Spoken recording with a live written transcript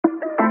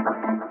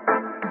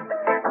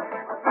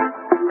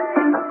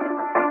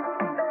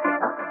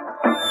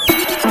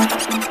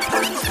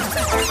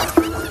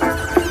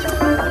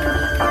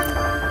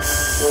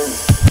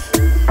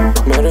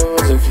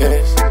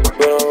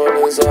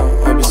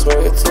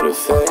smoke it to the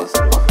face.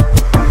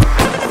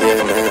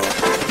 Yeah, man.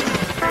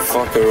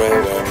 Fuck it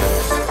right there,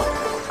 man.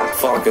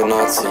 Fuck a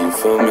Nazi, you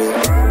feel me?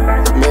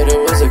 Made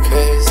it was a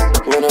case.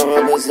 When I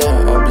roll this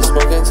out, I'll be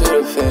smoking to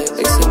the face.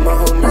 Except my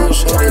homie and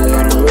shawty,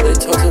 I don't really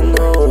talk to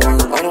no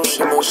one. I don't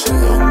shit my shit,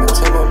 I'ma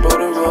tell my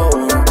brother roll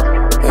one.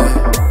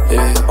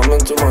 Yeah, I'ma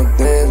do my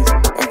things.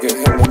 I can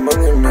hit the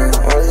money, man,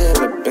 all in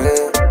the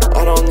band.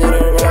 I don't need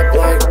a rap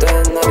like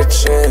that, not a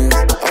chance.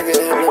 I can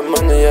hit the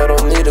money, I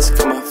don't need to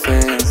skip my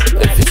fans.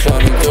 If you try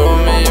to do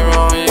me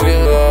wrong, you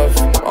get left.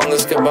 I'm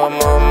just skip about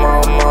my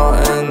mama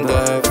and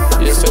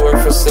death. Used to work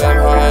for Sam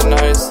High,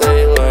 now you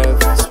say you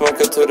left. Smoke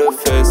it to the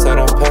face, I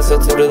don't pass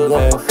it to the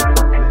left.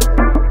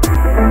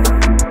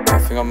 I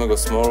think I'm gonna go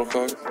smoke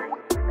real quick.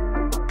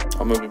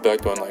 I'm gonna be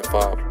back by like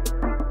 5.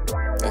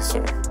 Yes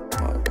sir.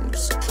 I'm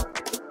just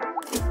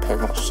pack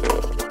my shit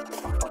up.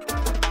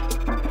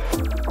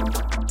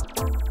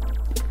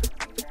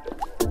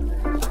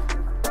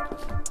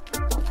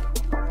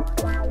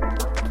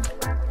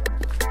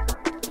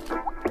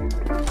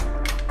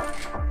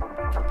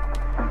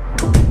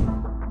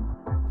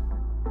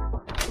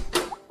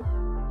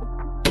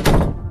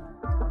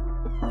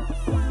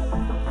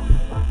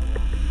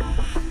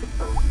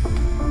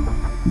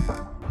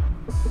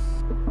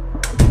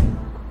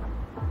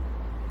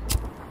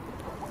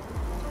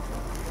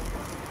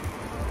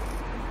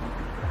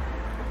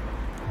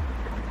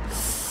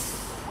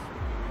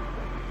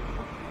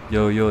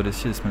 Yo, this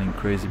shit is smelling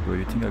crazy, bro.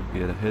 You think I could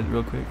get a hit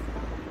real quick?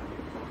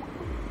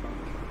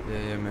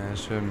 Yeah, man,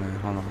 sure, man.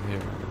 Hold on,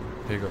 here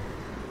you go.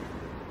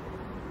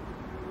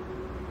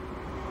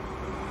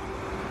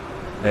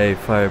 Hey,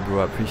 fire, bro.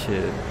 I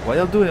appreciate it. Why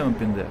y'all doing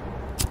up in there?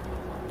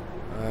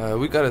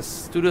 We got a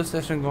studio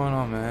session going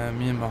on, man.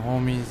 Me and my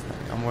homies.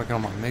 I'm working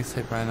on my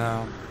mixtape right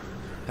now.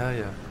 Hell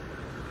yeah.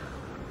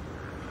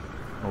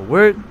 Oh,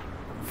 word?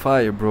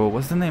 Fire, bro.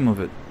 What's the name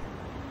of it?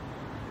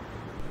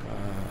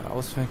 I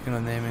was thinking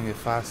of naming it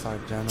 5-Star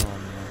General,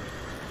 man.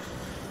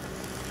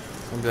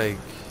 It's gonna be like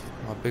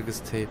my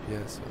biggest tape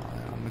yet, so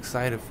I'm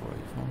excited for it,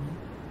 you feel me?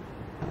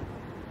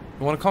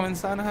 You wanna come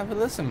inside and have a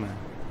listen, man?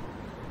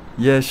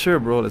 Yeah, sure,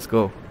 bro. Let's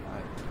go.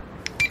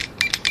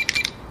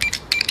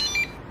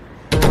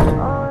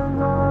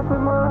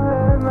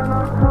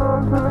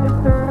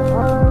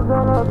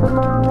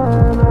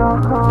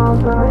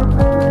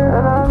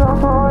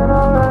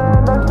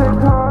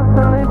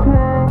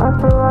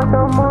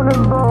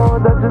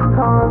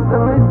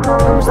 I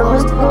was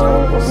lost in the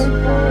darkness. I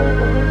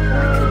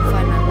couldn't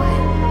find my way.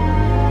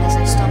 As I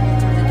stumbled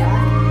through the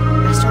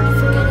dark, I started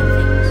forgetting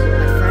things.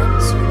 My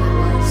friends, who I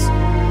was.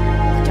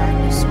 The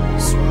darkness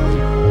almost swallowed me.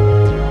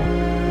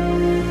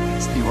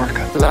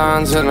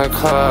 Lines in the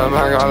club,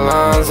 I got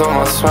lines on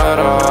my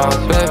sweater.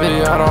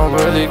 Baby, I don't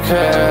really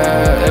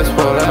care, it's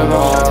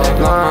whatever.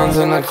 Lines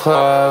in the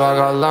club, I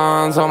got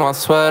lines on my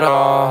sweater.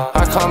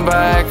 I come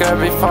back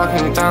every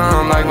fucking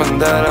time like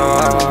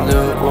vendetta.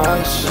 New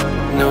watch,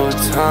 new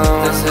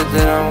time. They said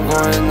that I'm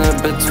going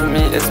up, but to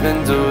me it's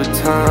been due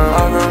time.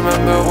 I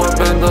remember what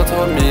Bendo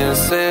told me and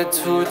say it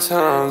 2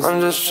 times. I'm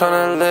just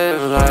tryna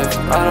live life,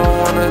 I don't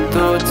wanna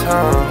do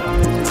time.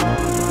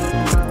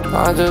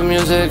 I do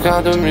music,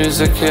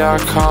 yeah, I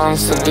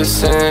constantly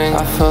sing.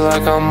 I feel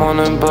like I'm on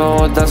a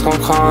boat that's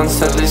gon'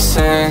 constantly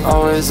sing.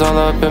 Always all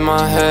up in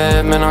my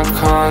head, man, I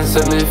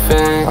constantly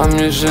think. I'm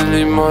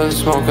usually more than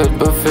smoker,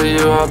 but for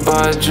you I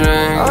buy a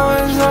drink.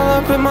 Always all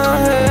up in my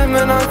head,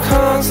 man, I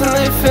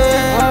constantly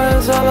think.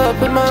 Always all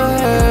up in my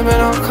head,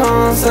 man, I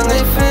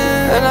constantly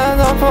think. And I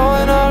don't pour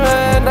in all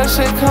red, that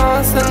shit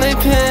constantly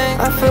pink.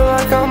 I feel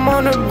like I'm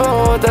on a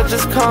boat that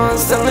just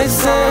constantly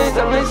sing.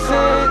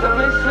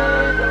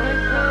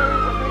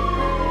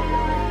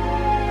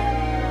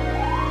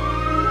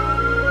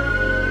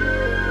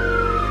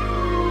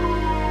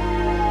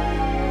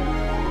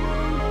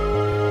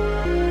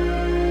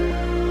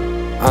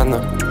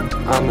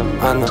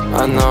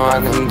 I know I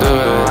can do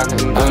it.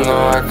 I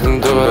know I can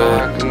do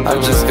it. I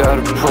just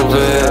gotta prove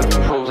it.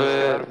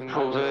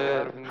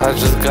 I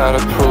just gotta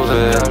prove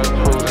it.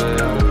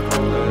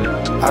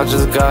 I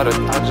just gotta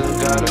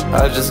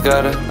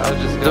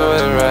do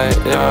it right.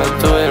 Yeah, I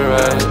do it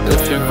right.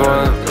 If you're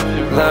going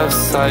left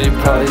side, you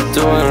probably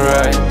doing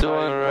right.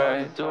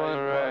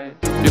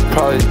 You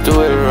probably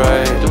do it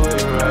right.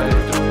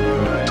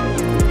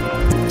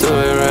 Do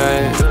it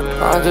right.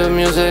 I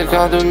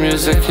do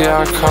music, yeah,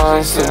 I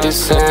constantly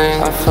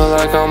sing. I feel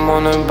like I'm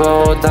on a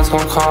boat that's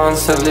gon'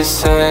 constantly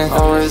sing.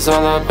 Always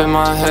all up in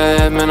my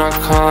head, man, I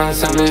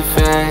constantly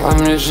think.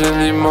 I'm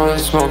usually more than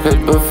smoker,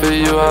 but for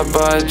you I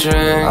buy a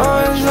drink.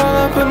 Always all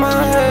up in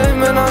my head,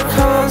 man, I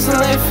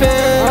constantly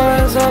think.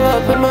 Always all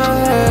up in my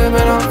head,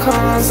 man, I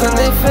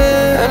constantly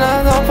think. And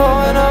I don't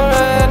pour in all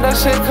red, that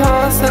shit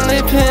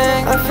constantly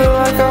pink. I feel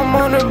like I'm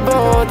on a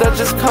boat that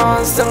just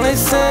constantly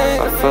sing.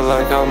 I feel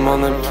like I'm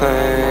on a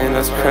plane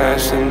that's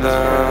crashing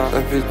down.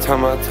 Every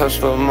time I touch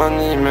the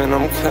money, man,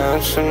 I'm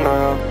cashing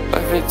out.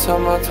 Every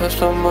time I touch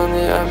the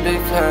money, I be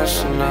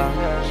cashing out.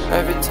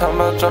 Every time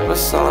I drop a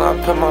song, I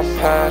put my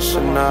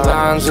passion out.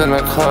 Lines in the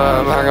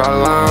club, I got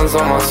lines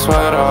on my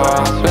sweater.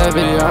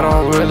 Baby, I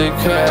don't really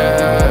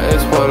care,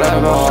 it's what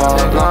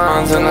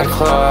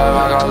club,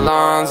 I got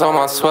lines on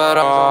my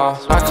sweater.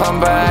 I come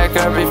back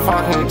every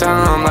fucking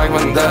time like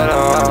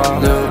vendetta.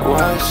 New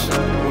watch,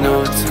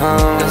 new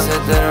time. They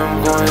said that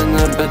I'm going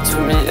up, but to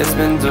me it's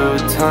been due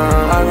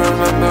time. I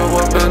remember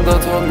what Bendo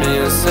told me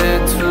to say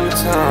it 2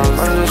 times.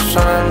 I'm just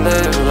trying to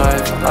live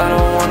life, I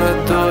don't wanna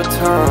do a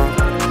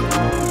time.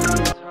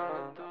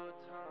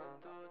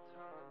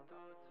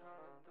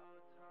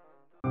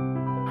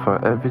 For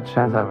every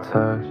chance I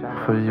took,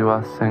 for you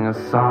I sing a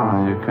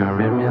song. You can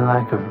read me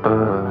like a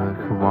book,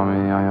 want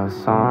me on your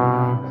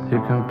song. You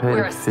can pay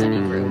the fee,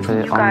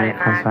 they only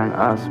concern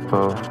us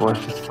both. What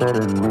she said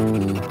to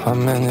me. How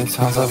many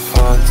times I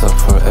fucked up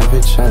for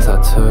every chance I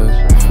took.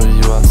 For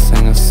you I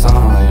sing a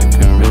song. You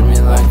can read me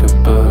like a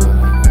book,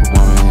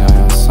 want me on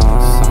your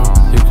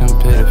song. You can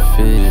pay the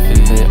fee,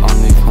 they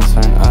only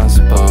concern us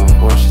both.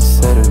 What she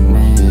said to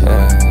me.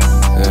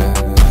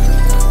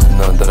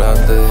 Know that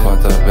I did,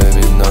 fucked up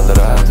baby, know that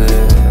I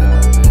did.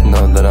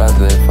 Know that I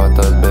did, fucked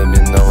up baby,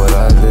 know what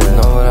I did.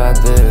 Know what I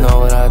did, know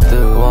what I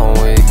do.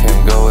 1 week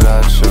can't go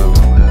without you.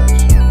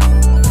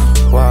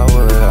 Why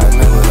would I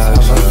do without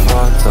you? I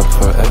fucked up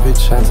for every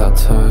chance I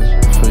took.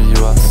 For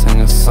you I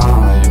sing a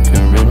song. You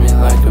can read me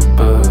like a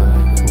book,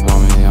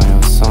 want me on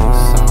your song.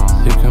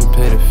 You can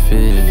pay the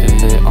fee,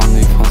 they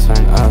only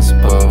concern us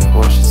both.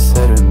 What she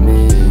said to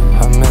me.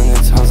 How many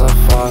times I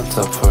fucked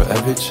up for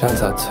every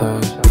chance I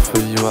took. For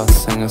you I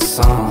sing a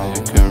song.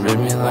 You can read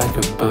me like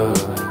a book,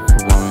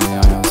 want me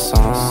on your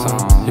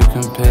song. You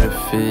can pay the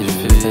fee,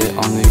 they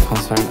only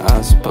concern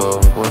us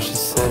both. What she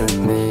said to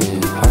me.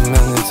 How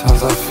many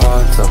times I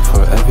fucked up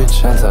for every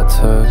chance I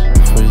took.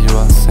 For you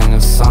I sing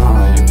a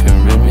song. You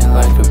can read me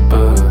like a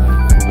book,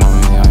 want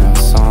me on your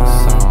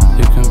song.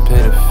 You can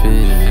pay the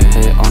fee,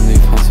 they only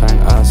concern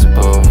us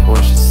both.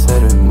 What she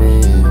said to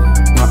me.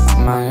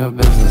 Mind your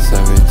business,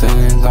 everything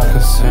ain't not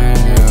concern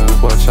you.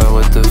 Watch out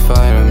with the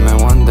fire,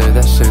 man, one day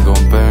that shit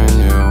gon' burn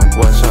you.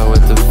 Watch out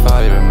with the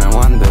fire, man,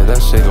 one day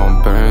that shit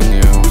gon' burn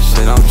you.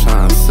 Shit, I'm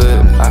tryna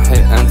sip, I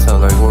hate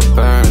intel like we're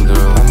burned, dude.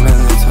 How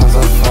many times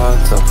I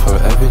fucked up for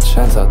every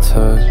chance I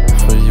took.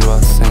 For you I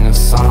sing a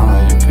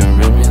song. You can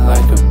read me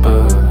like a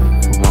book,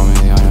 want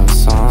me on your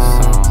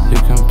song.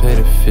 You can pay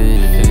the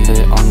fee,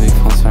 they only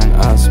concern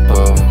us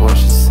both. What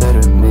she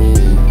said to me.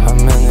 How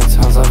many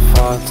times I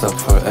fucked up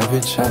for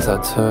every chance I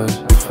took.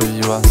 For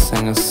you I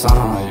sing a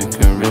song. You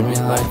can read me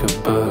like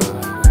a book,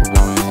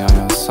 want me on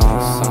your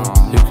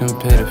song. You can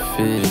pay the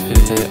fee,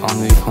 they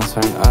only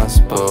concern us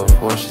both.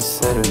 What she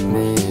said to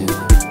me.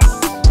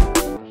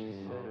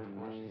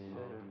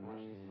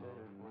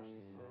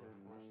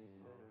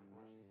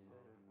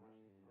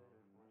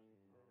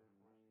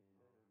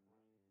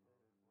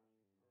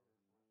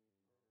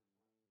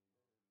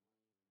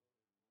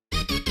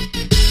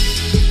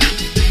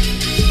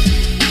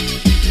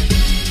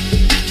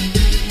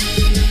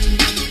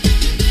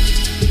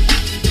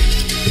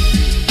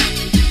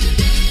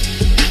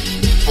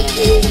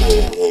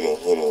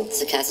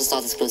 It's a Castle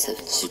Stars exclusive.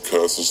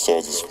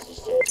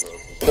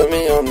 Put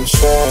me on the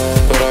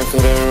track, but I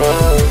couldn't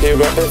run. He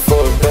rapping for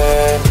a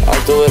bag, I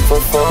do it for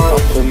fun.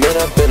 Put me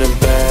up in a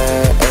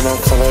bag, and I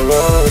call it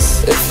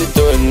runs. If you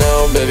do it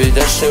now, baby,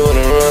 that shit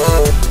wouldn't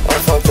run. I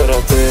thought that I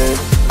did,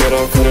 but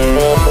I couldn't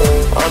run.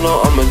 I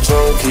know I'm a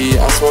junkie,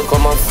 I smoke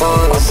on my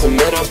fun. I put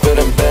me up in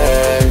a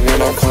bag,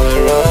 and I call it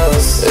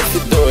runs. If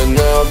you do it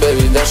now,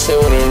 baby, that shit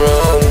wouldn't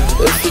run.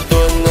 If you do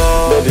it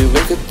now, baby,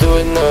 we could do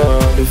it now.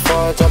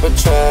 Before I drop a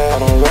track, I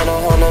don't run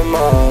 100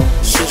 miles.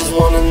 She just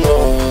wanna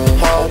know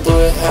how I do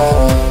it,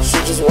 how. She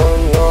just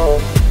wanna know.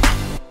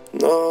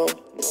 No,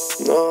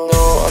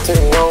 I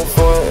take no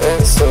for an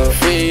answer.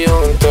 Free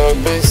on dog,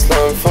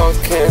 baseline, fuck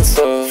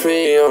cancer.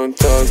 Free on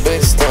dog,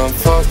 baseline,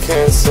 fuck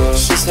cancer.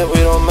 She said we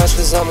don't match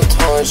cause I'm a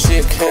toy, she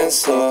a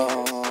cancer.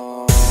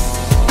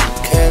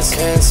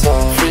 Cancer.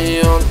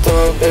 Free on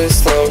dog,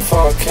 baseline,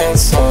 fuck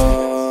cancer.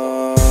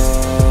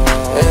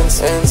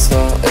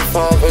 Answer. If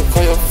I ever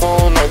call your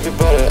phone, I'd be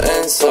better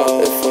answer.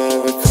 If I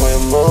ever call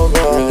your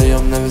mobile, really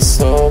I'm never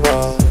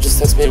sober. Just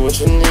text me what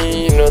you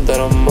need, you know that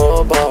I'm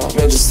mobile.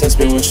 Man, just text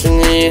me what you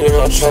need, and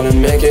I'll try to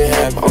make it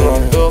happen. I'm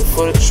not built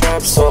for the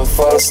trap, so I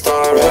fall to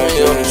start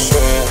rapping on the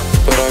track.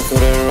 But I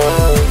couldn't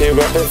run, he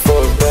rapping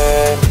for a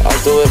bag, I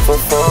do it for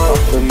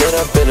fun. Put me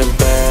up in a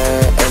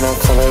bag, and I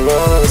call it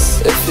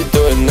runs. If you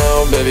do it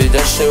now, baby,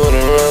 that shit wouldn't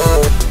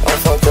run. I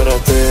thought that I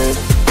did,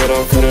 but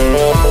I couldn't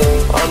run.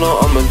 I know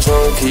I'm a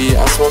junkie,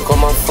 I smoke on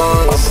my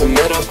fun. I put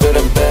me up in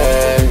a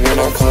bag, and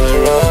I call it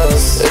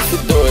runs. If you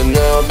do it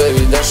now,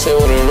 baby, that shit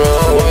wouldn't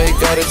run. Why you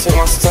gotta take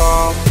my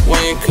style, when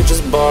you could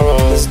just borrow?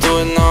 Let's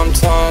do it now, I'm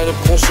tired of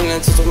pushing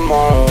it to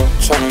tomorrow.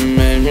 Tryna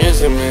make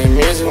music,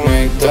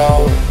 make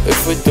dough.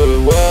 If we do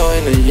it well,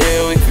 in a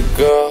year we could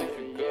go.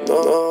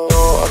 No,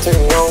 I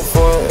take no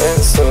for an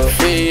answer.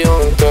 Free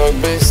on dog,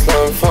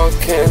 baseline, fuck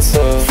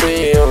cancer.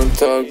 Free on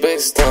dog,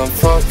 baseline,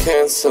 fuck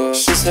cancer.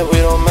 She said we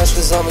don't match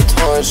cause I'm a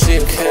toy, she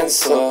a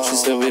cancer. She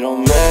said we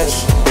don't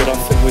match, but I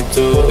think we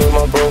do. If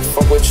my bro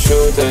fuck with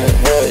you, then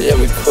hell yeah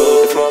we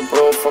cool. If my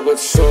bro fuck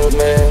with you,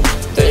 man,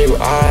 then you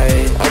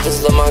aight. I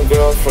just love my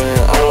girlfriend,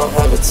 I don't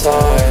have a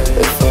tie.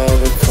 If I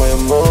ever call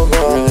your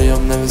mobile, really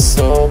I'm never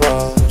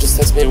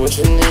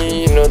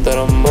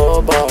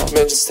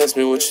text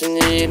me what you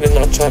need and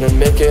I'll try to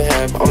make it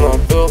happen. I'm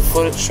not built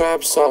for the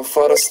trap, so I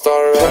fought to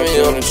start rapping. Put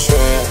me on the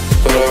track,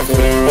 but I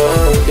couldn't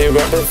run. He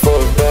rapping for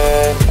a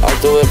bag, I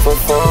do it for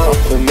fun.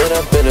 Put it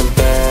up in a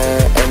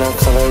bag, and I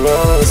call it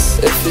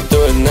runs. If you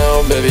do it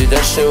now, baby,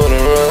 that shit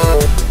wouldn't run.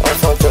 I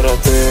thought that I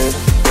did,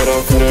 but I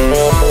couldn't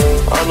run.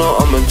 I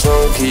know I'm a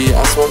junkie,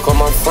 I smoke all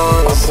my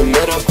fun. I put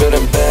it up in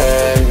a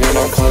bag, and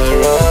I call it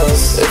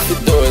runs. If you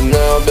do it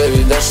now,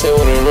 baby, that shit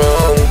wouldn't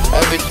run.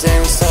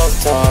 Everything's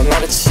self-taught,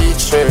 not a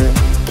teacher.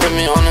 Put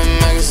me on a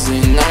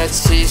magazine, not a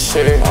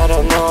t-shirt. I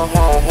don't know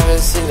how, I haven't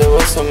seen there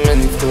with so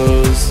many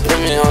clothes. Put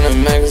me on a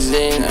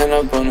magazine, end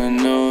up on the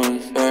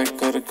news. Back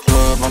at the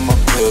club, on my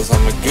pills,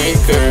 I'm a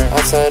geeker.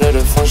 Outside of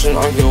the function,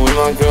 arguing with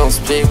my girl on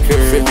speaker.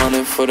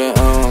 300 for the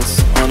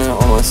ounce, 100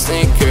 on my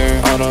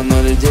sneaker. I don't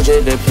know the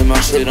DJ, they play my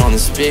shit on the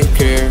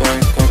speaker.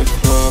 Back at the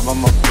club,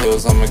 on my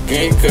pills, I'm a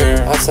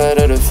geeker. Outside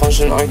of the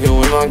function, arguing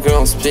with my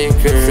girl on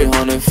speaker.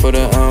 300 for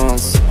the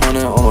ounce,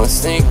 100 on my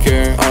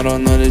sneaker. I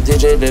don't know the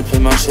DJ, they play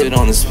my shit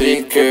on the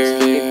speaker.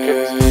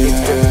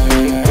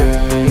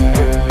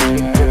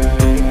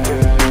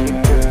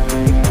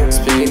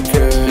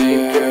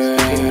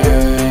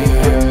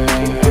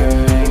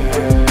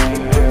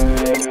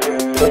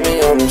 Put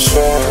me on the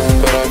track,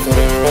 but I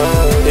couldn't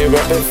run. He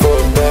rapping for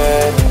a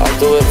bag, I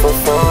do it for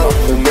fun.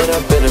 Put it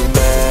up in a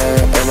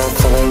bag, and I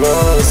call it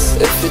runs.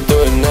 If you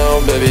do it now,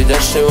 baby,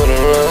 that shit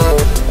wouldn't run.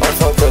 I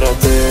thought that I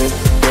did,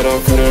 but I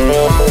couldn't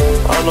run.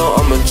 I know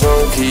I'm a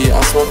junkie,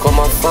 I smoke all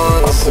my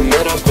fun. I put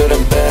it up in a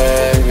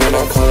bag, and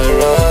I call it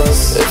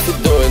runs. If you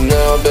do it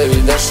now,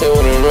 baby, that shit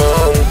wouldn't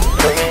run.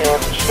 Put me on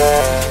the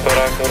track, but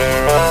I couldn't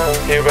run.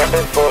 He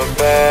rapping for a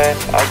bag,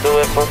 I do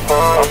it for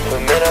fun. I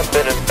put it up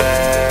in a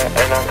bag,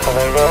 and I call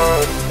it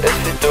runs. If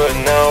you do it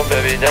now,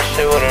 baby, that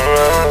shit wouldn't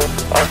run.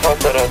 I thought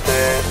that I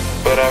did,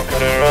 but I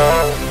couldn't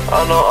run.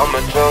 I know I'm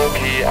a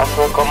junkie, I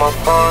smoke all my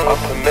fun. I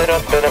put it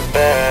up in a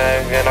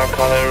bag, and I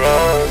call it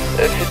runs.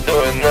 If you do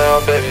it now,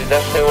 baby,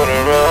 that shit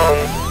wouldn't run.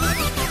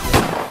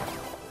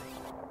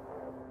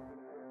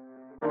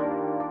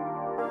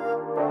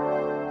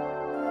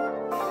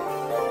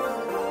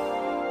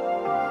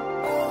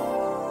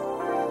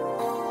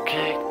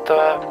 Geeked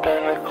up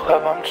in the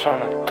club, I'm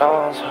tryna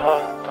dance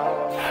hard.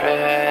 3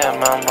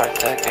 AM, I'm right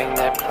taking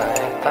they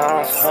playing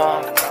dance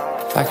hard.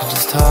 I could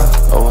just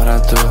talk, or what I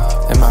do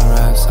in my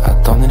rest,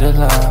 I don't need a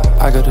lie.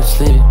 I go to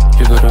sleep,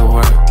 you go to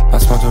work. I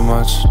smoke too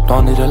much,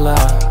 don't need a lie.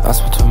 I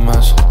smoke too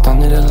much, don't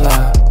need a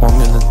lie. 1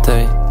 meal a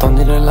day, don't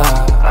need a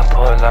lie. I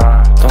pull a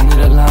line, don't need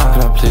a lie.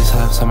 Can I please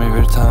have some of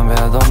your time, babe?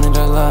 I don't need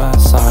a lie.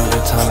 Some of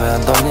your time, babe,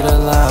 I don't need a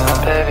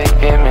lie. Baby,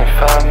 give me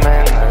 5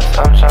 minutes,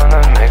 I'm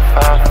tryna make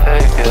 5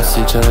 figures. We'll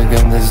see each other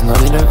again, there's no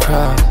need to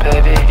cry.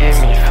 Baby, give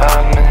me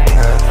 5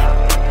 minutes,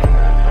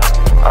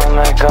 I'll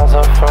make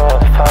Gonzo for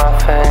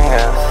 5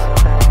 fingers.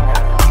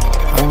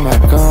 I'm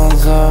at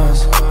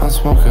Gonzo's, I'm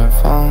smoking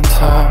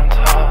Fanta.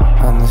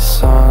 On the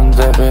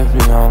Sunday, baby,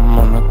 I'm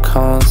on the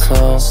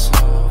console.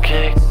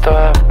 Geeked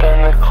up in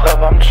the club,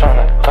 I'm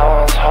tryna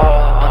dance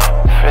hard.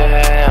 3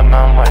 AM,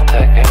 I'm right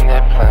taking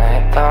they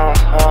playing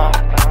dance hard.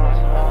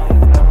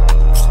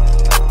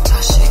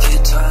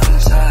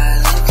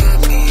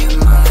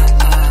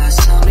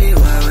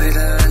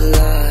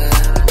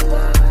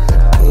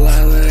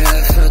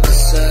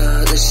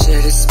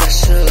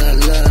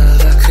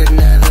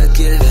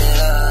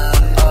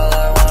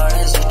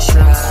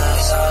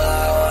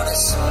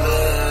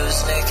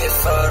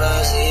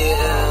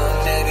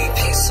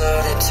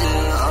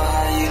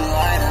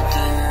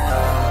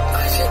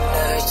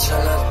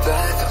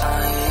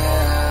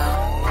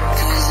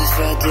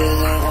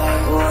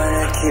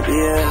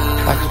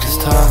 I could just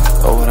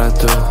talk, or what I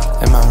do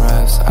in my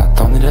rest, I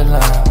don't need a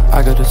lie.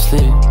 I go to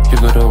sleep, you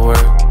go to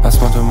work. I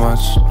smoke too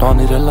much, don't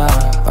need a lie.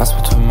 I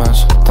smoke too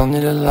much, don't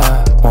need a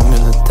lie. 1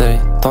 meal a day,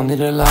 don't need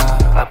a lie.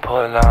 I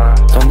pull a line,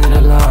 don't need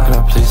a lie. Can I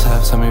please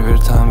have some of your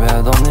time, babe?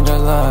 I don't need a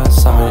lie.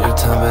 Some of your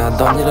time, babe, I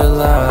don't need a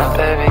lie.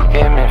 Baby,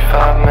 give me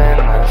 5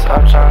 minutes,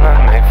 I'm tryna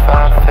make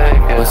 5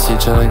 figures. We'll see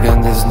each other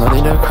again, there's no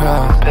need to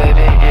cry.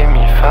 Baby, give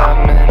me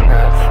 5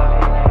 minutes,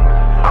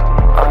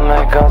 I'll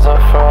make Gonzo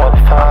for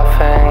 5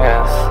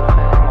 fingers.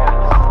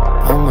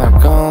 I'm at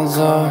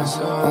Gonzo's,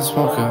 I'm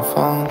smoking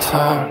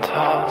Fanta.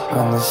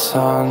 On the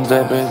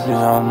Sunday, baby,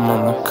 I'm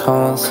on the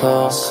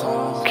console.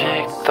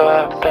 Geeked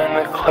up in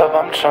the club,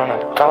 I'm tryna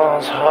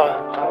dance hard.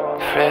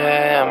 3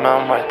 AM,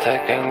 I'm right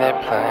taking they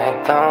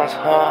playing dance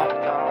hard.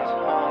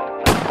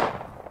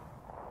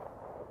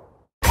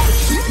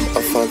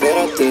 I thought that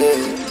I did,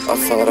 I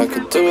thought I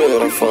could do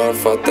it. I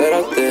thought that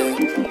I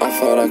did, I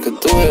thought I could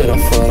do it. I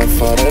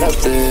thought that I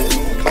did,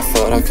 I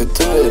thought I could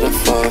do it. I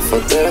thought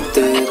that I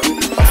did,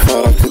 I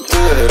thought I could do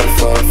it.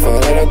 I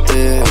thought that I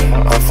did,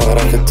 I thought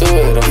I could do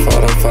it.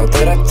 I thought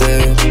that I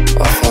did,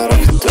 I thought I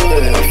could do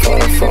it. I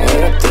thought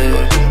that I did,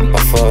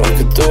 I thought I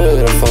could do it.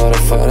 I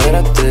thought that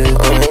I did.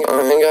 I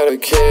ain't got a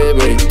kid,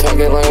 but he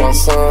talking like my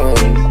son.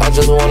 I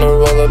just wanna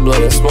roll a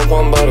blunt and smoke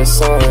one by the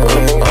sun. I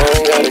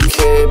ain't got a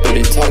kid, but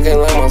he talking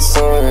like my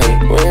son.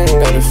 We ain't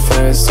gotta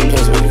fight,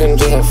 sometimes we can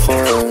just have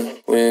fun.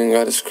 We ain't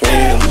gotta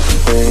scream,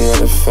 we ain't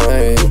gotta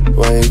fight.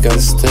 Why you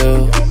gotta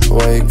steal?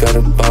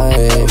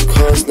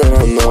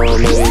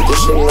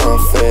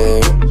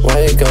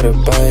 you gotta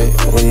bite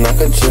when I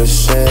could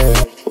just share?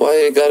 Why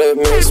you gotta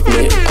mix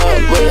me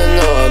up with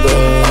another?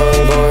 I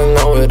ain't going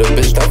out with a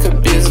bitch that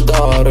could be his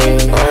daughter.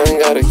 I ain't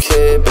got a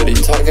kid, but he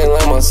talking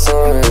like my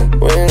son.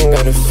 We ain't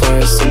gotta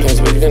fight, sometimes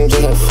we can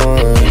just have fun.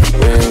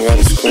 We ain't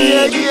gotta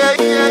scream,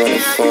 we ain't gotta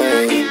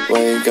fight.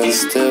 Why you gotta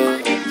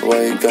steal? Why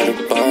you gotta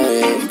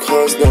bite? Of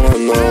course now I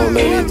know,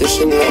 baby, this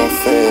shit not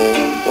fair.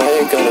 Why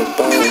you gotta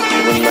bite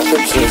when I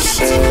could just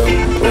share?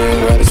 We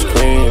ain't gotta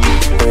scream,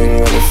 we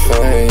ain't gotta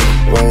fight.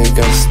 Why you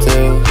gotta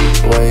steal?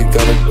 Why you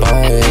gotta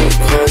bite? Of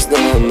course now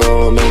I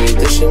know, baby,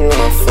 this shit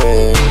not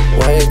fair.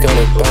 Why you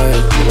gotta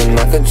bite when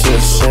I could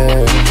just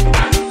share?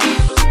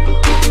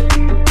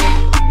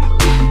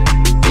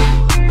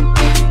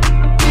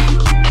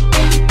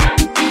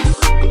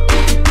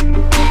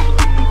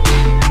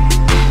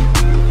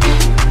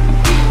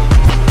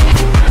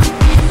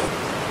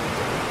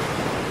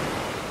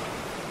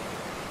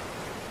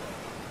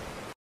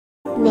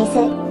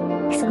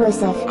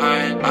 Exclusive.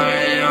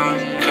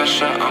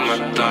 Kasha, I'ma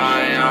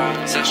die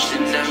young. Said she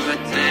never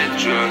did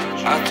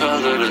drugs. I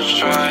told her to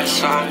try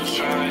some.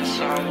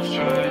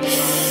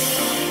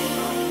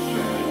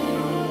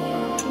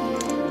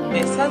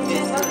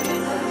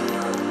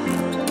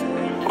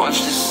 Watch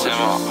this in my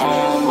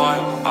own boy.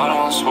 I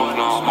don't smoke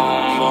no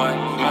homeboy.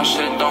 My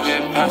shit don't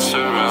get passed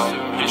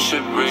around. You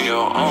should bring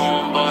your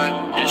own boy.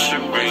 You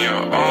should bring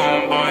your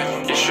own boy.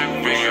 You should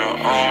bring your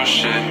own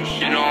shit.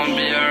 You don't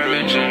be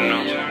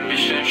original. You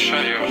should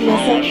try your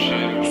own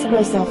shit.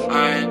 Exclusive.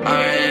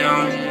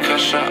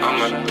 Kasha,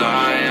 I'ma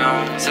die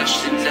young. Said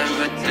she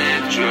never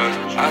did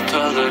drugs. I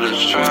told her to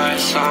try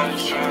some.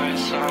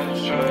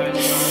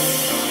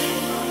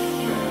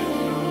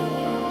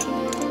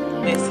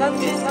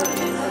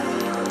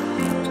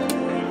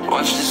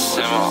 Watch this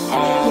in my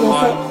own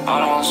boy. I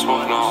don't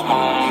smoke no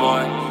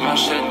homeboy. My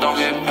shit don't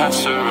get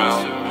passed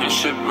around. You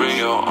should bring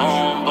your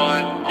own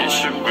boy. You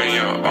should bring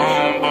your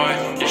own boy.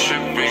 You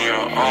should bring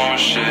your own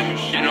shit.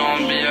 You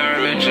don't be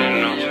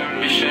original.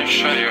 You should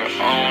try your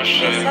own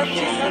shit.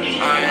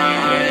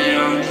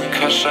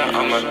 Kasha,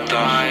 I'ma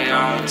die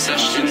young. Said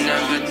she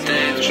never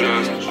did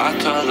drugs. I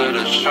told her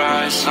to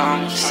try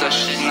some. Said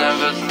she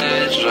never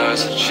did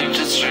drugs. She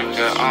just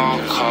drinking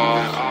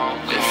alcohol.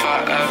 If I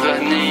ever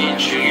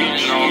need you, you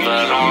know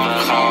that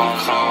I'll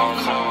call.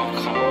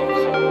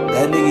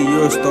 That nigga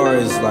Euro5tar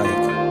is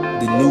like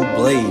the new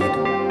Blade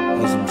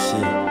or some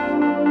shit.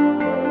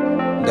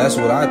 That's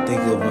what I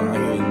think of when I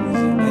hear his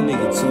music. That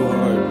nigga too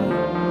hard, bro.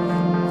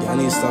 Y'all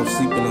need to stop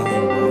sleeping on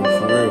him, bro.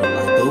 For real.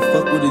 Like, don't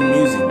fuck with his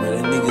music, bro.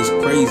 That nigga's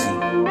crazy.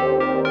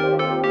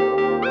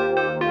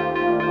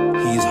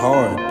 He's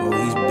hard, bro.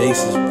 He's bass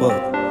as fuck.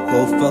 Go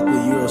fuck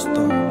with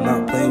Euro5tar. I'm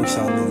not playing with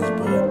y'all niggas,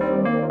 bro.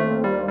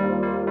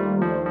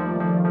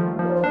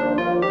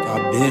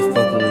 I've been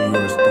fucking with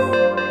Euro5tar.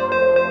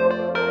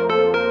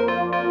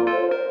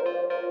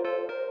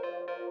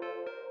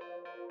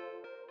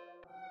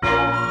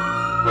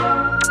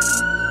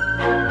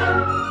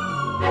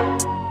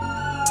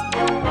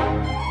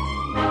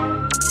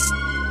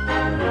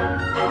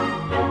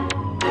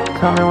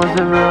 Tell me, was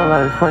it real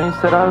life when you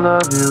said I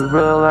love you?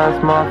 Real ass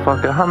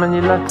motherfucker, how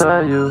many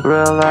letter you?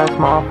 Real ass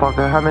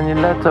motherfucker, how many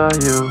letter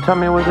you? Tell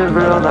me, was it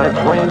real life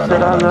when you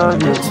said I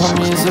love you? Tell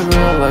me, is it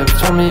real life?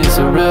 Tell me, is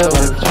it real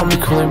life? Tell me,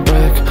 cooling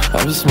back,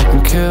 I be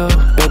smoking kill.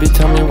 Baby,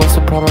 tell me what's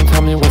the problem,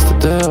 tell me what's the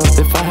deal.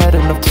 If I had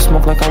enough to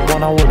smoke like I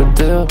want, I would've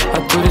deal.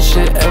 I do this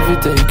shit every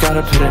day,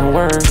 gotta put in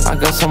work. I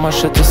got so much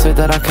shit to say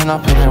that I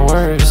cannot put in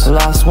words. The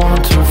last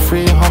 1, 2,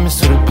 3,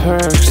 homies to the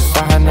perks. If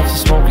I had enough to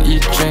smoke,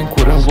 eat, drink,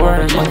 wouldn't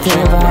work. One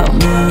thing about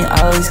me,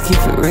 I always keep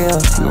it real.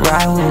 You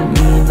ride with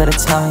me, better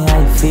tell me how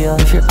you feel.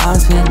 If you're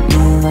honest with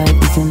me, like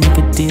we can make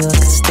a deal.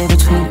 Cause stay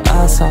between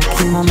us, I'll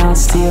keep my mouth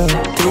sealed.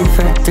 3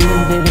 for 3,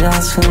 baby,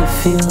 that's what it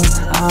feels.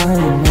 I don't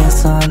really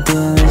miss when I'm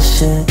doing this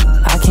shit.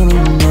 I can't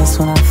even miss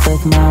when I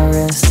flick my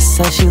wrist.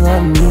 Said she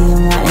loved me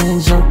and my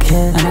angel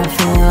kid. And I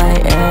feel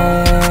like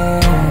air,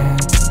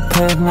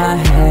 put my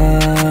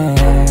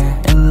hair.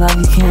 In love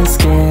you can't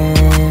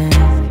scare,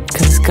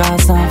 cause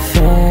God's not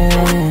fair.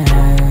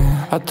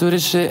 I do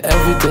this shit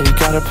every day,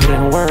 gotta put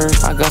in work.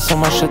 I got so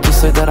much shit to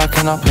say that I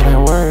cannot put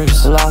in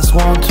words. The last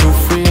 1, 2,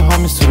 3,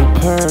 homies to the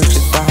perks.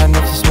 If I had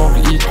enough to smoke,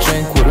 eat,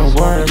 drink, wouldn't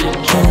work.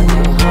 Getting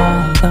you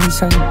high, let me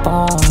start the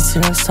ball.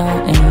 Zero-star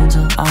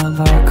angel, on a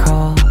bar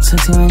crawl. Took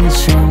too many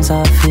dreams,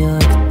 I feel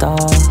like a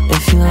doll.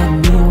 If you love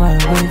me,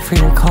 why wait for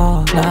your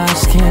call? Nah, I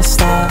just can't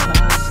stop.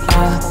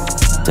 I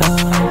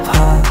don't wanna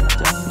pop.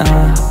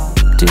 Nah,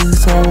 do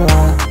this a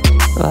lot.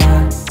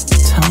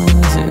 Tell me,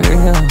 was it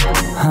real?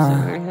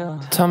 Huh?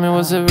 Tell me,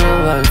 was it real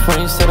life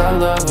when you said I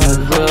love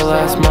you? Real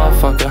ass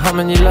motherfucker, how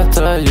many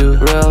letter you?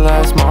 Real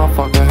ass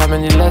motherfucker, how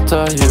many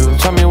letter you?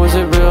 Tell me, was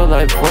it real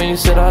life when you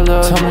said I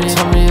love you?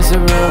 Tell me, is it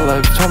real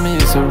life? Tell me,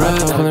 is it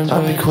real?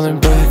 I be cooling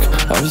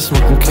back, I be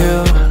smoking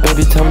kill.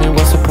 Baby, tell me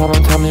what's the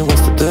problem, tell me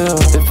what's the deal.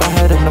 If I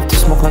had enough to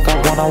smoke like I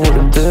want, I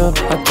wouldn't deal.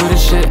 I do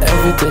this shit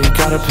every day,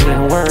 gotta put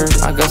in work.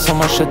 I got so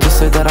much shit to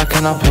say that I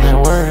cannot put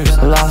in words.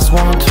 The last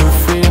 1, 2,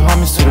 3,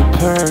 homies to the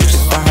perks.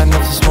 If I had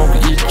enough to smoke,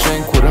 eat,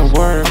 drink, wouldn't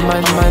work. I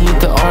might need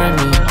the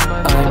army.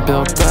 I ain't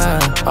built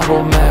that. I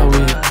roll mad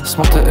weed,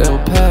 smoke the ill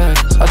pack.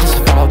 I just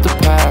followed the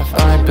path,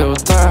 I ain't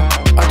built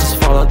that. I just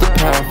followed the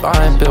path,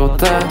 I ain't built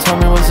that. Tell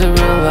me, was it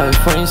real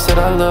life when you said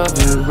I love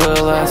you?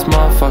 Real ass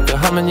motherfucker,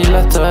 how many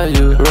letter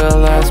you?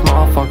 Real ass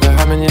motherfucker,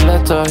 how many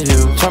letter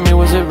you? Tell me,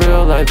 was it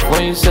real life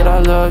when you said I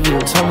love you?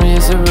 Tell me,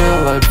 is it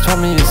real life? Tell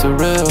me, is it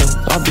real?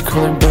 I'll be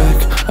cooling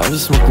back, I'll be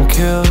smoking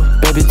kill.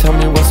 Baby, tell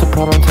me what's the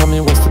problem, tell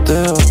me what's the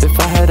deal. If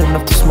I had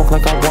enough to smoke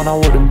like I want, I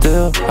wouldn't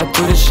deal. I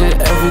do this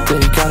shit every day,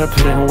 gotta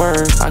put in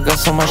work. I got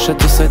so much shit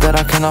to say that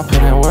I cannot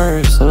put in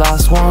words. The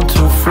last 1,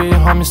 2, 3,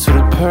 homies to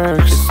the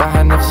perks. If I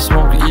had enough to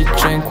smoke, eat,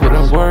 drink,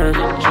 wouldn't work.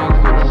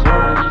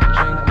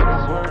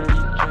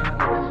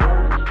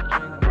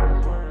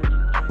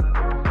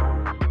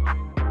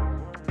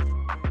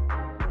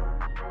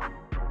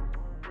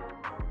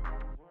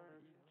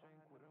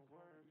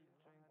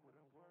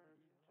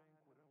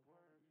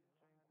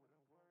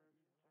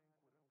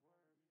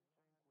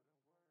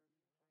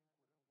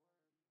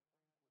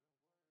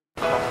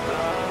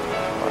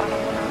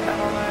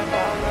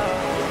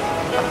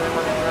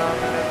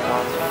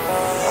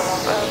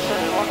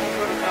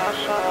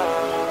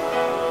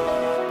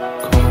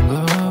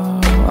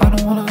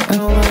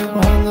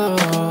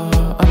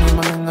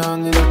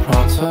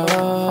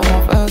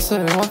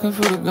 Walking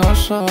through the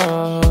gunshot.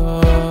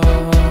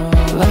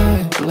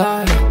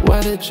 Lie,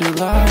 why did you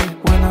lie?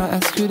 When I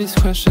ask you these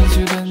questions,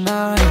 you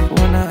deny.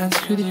 When I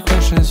ask you these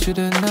questions, you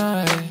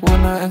deny.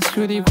 When I ask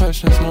you these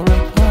questions, no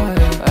reply.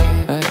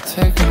 Ay,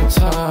 taking the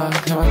time,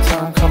 hear my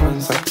time coming.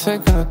 It's like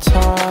taking the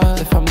time.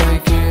 If I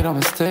make it, I'ma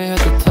stay at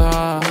the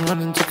top. I'm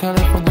running to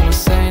California, I'm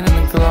sane in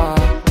the Glock.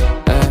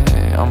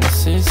 Ay, I'm a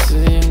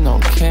CC, no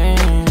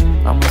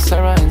cane. I'm a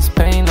Sarah in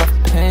Spain, of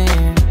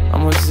pain.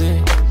 I'm with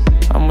Z,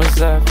 I'm with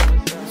Zeph.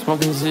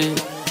 Smoking Z,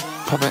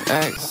 popping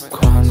X.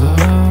 Quando, I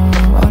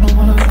don't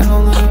wanna end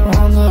it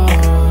rondo.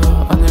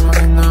 I need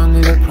money now,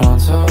 need it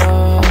pronto.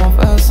 I'm off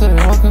acid,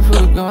 walking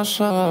through the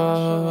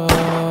gunshot.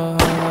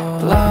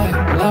 Lie,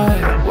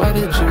 why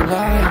did you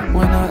lie?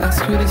 When I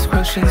ask you these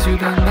questions, you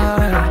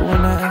deny.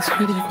 When I ask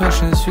you these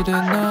questions, you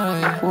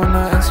deny. When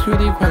I ask you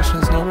these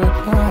questions, no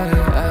reply.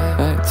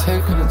 Ay,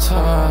 taking the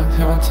time,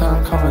 hear my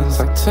time coming. It's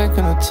like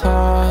taking the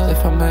time.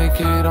 If I make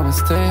it, I'ma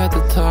stay at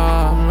the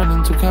top. I'm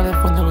running to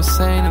California, we're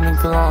sane in the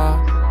Glock.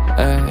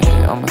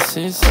 Ay, I'm a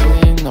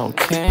CC, no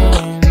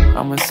cane.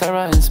 I'm with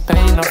Sarah in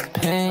Spain, of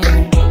pain.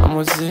 I'm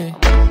with Z,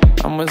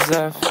 I'm with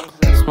Zeph,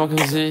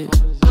 smoking Z,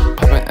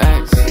 popping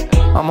X.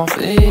 I'm off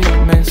E,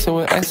 mixed it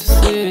with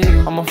ecstasy.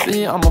 I'm off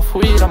E, I'm off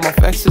weed, I'm off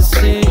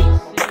ecstasy.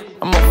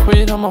 I'm off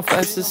weed, I'm off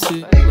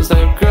ecstasy. Is that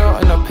a girl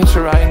in a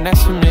picture right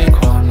next to me?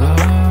 Quando,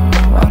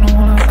 I don't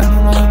wanna end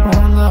it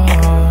rondo.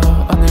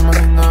 I need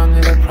money now,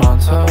 need it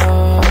pronto.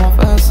 I'm off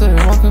acid,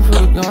 walking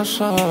through the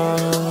gunshot.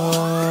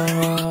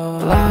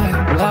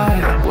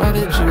 Lie, why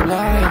did you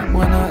lie?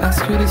 When I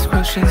ask you these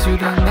questions, you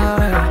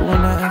deny.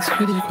 When I ask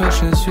you these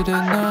questions, you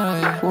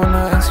deny. When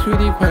I ask you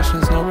these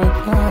questions, no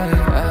reply.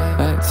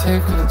 Ay,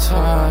 taking the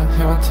time,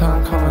 hear my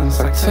time coming. It's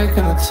like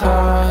taking the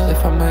time.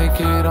 If I make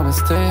it, I'ma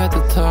stay at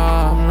the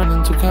top. I'm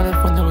running to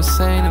California, we're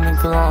sane in the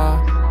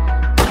Glock.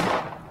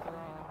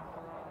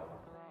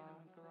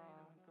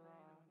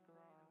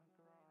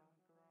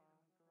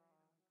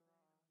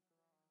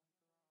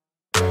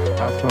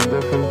 I smoke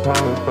different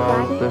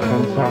powers,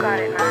 different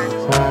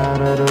topics.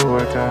 Tired of the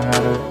work I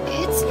had to.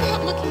 It's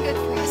not looking good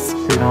for us.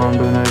 She don't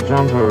do no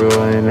jump for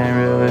real, it ain't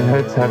really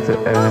her type to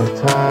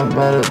act. Tired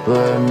by the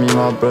blood, me,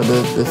 my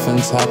brother,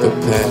 different type of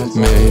path.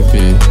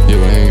 Maybe you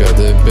ain't got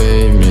to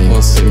bait me.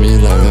 Won't see me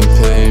love and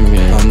pay me.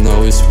 I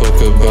know we spoke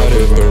about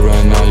it, but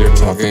right now you're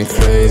talking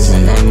crazy.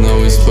 I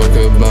know we spoke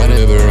about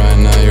it, but right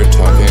now you're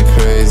talking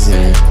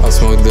crazy. I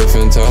smoke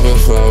different type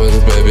of flowers,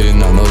 baby,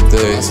 not no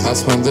dates. I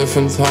smoke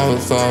different type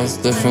of flowers,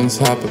 different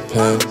type of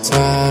pet.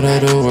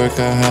 Tired of the work,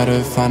 I had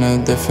to find a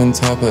different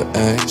type of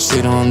act.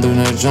 She don't do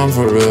no jump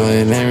for real,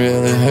 it ain't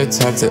really her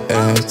type to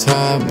act.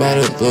 Tired by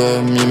the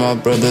blood, me, my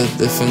brother,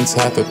 different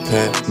type of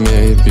pet.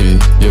 Maybe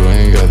you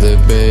ain't got to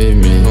bait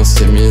me. Won't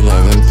see me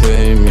love and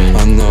pay me.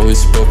 I know we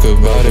spoke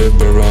about it,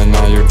 but right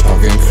now you're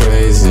talking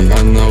crazy.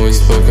 I know we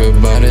spoke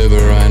about it,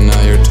 but right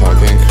now you're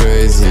talking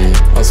crazy.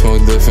 I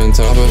smoke different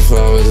type of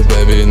flowers,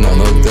 baby, not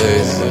no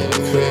daisy.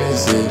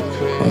 Crazy.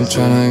 I'm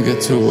tryna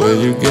get to where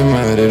you get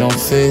mad, it don't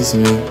faze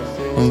me.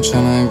 I'm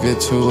tryna get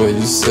to where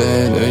you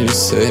said, or you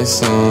say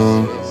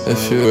some.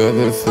 If you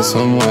ever feel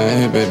some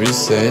way, baby,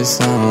 say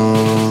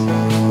some.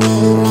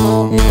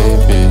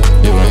 Maybe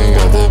you ain't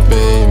got to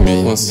bait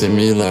me. Won't see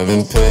me love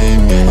and pay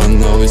me. I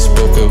know we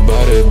spoke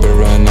about it, but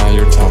right now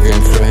you're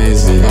talking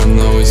crazy. I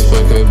know we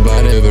spoke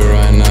about it, but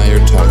right now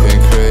you're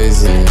talking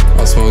crazy.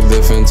 I smoke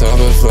different type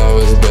of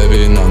flowers,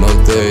 baby, not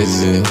no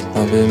daisy.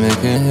 I've been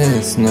making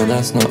hits, no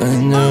that's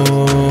nothing new.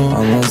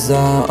 I'm a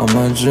za, I'm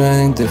a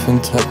drink,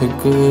 different type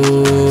of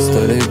goo.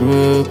 Study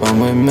group, I'm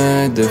with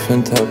Meg,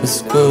 different type of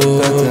school.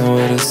 Back then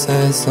with a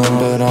say something,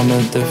 but I'm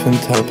a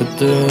different type of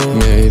dude.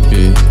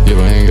 Maybe you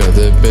ain't got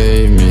to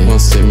bait me.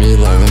 Won't see me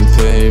love and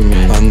pay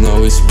me. I know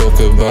know we spoke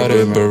about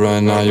it, but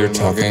right now you're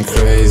talking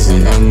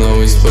crazy. I know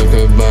we spoke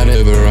about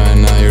it, but right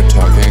now you're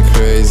talking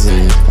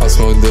crazy. I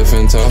smoke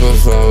different type of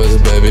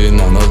flowers, baby,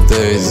 not no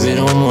daisy. We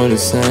don't know the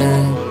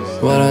same,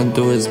 what I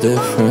do is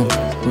different.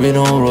 We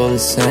don't roll the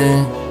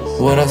same,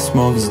 what I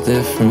smoke is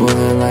different.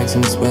 Moving like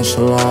some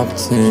special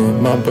ops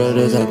team. My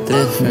brothers are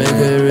different.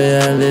 Make it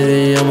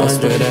reality, I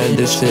swear that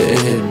this shit, it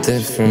hit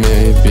different.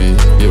 Maybe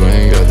you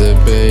ain't got to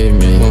pay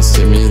me, won't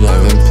see me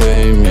live and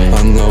pay me.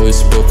 I know we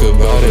spoke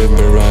about it,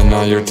 but right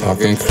now you're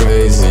talking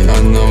crazy.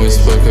 I know we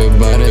spoke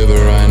about it,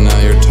 but right now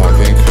you're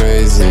talking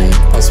crazy.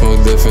 I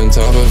smoke different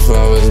type of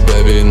flowers,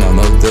 baby, not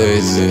no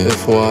daisy.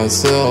 If what I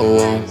sell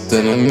won't,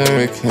 then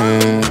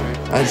American.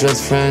 I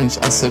dress French,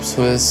 I sip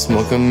Swiss,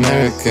 smoke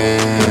American.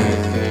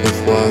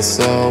 If what I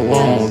sell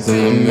won't,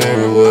 then the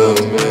mirror will.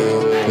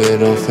 They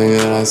don't think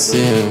that I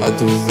see him, I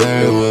do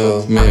very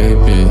well.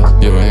 Maybe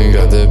you ain't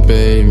got to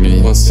pay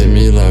me, won't see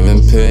me live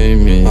and pay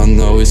me. I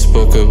know we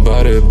spoke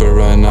about it, but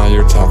right now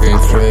you're talking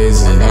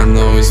crazy. I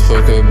know we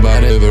spoke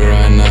about it, but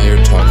right now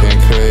you're talking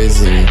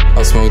crazy.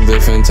 I smoke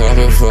different type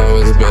of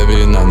flowers,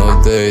 baby, not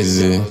no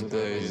daisy.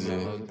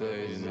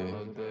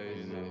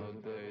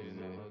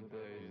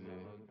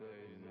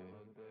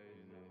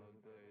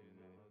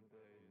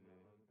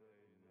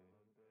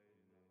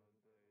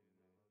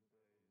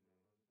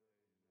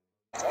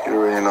 You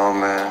already know,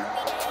 man.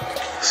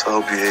 So I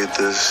hope you hate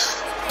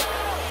this.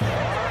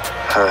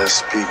 Had to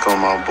speak on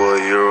my boy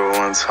Euro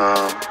one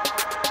time.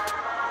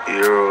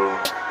 Euro,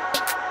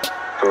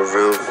 the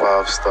real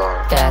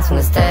 5-star. Gas from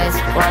the States,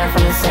 water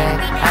from the sink.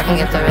 I can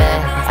get the red,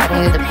 I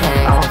can get the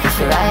pink. I won't kiss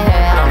you right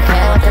here, I don't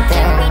care what they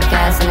think.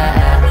 Gas in the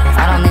air,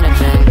 I don't need a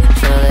drink.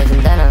 True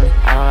legend denim,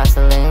 I don't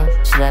Rezlaine.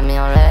 She let me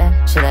on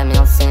red, she let me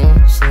on scene.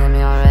 She let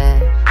me on red,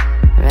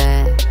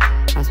 red.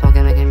 I'm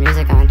smoking, making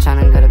music, I ain't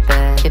tryna go to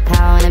bed. Get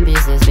power and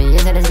abuses, been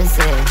using it as a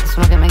sick.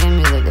 Smoking, making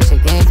music, this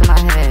shit game to my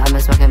head. I've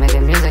been smoking,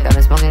 making music, I've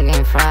been smoking,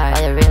 getting fried.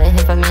 Are you really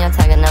here for me? I'm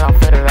tagging it on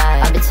for the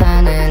ride. I be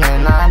turning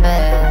in my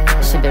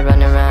bed, she be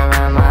running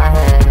round my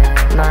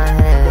head, my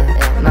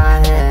head,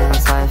 my head.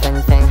 I'm sorry if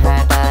anything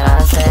hurt that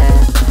I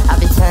said. I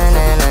be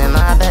turning in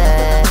my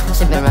bed,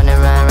 she be running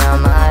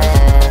round my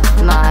head,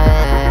 my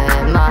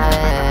head, my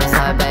head.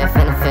 Sorry babe if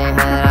anything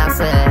hurt that I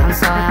said. I'm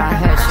sorry I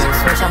hurt you,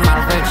 switch up my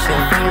virtue.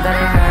 Think that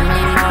it hurt me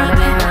more than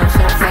it hurt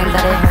you. Think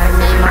that it hurt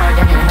me more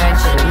than it hurt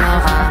you. No,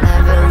 I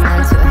never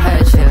meant to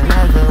hurt you.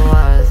 Never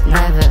was,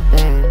 never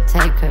been.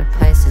 Take her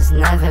places,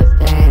 never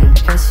been.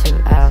 Kiss you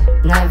out,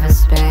 never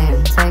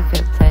spin. Take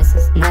her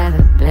places,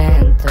 never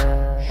been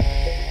through.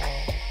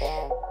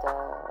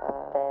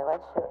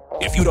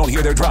 If you don't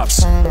hear their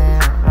drops,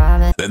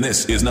 then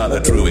this is not a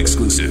true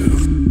exclusive.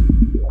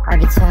 I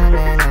be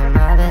turning in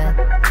my bed,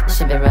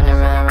 she be running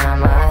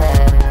round my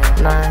head,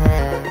 my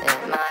head,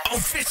 my head.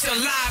 Official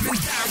live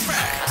and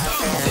direct.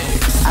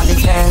 I be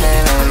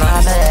turning in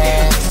my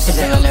bed, she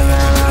be running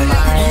round my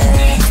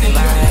head,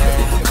 my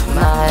head,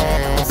 my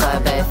head. Sorry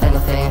babe if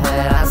anything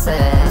hurt I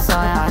said.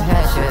 Sorry I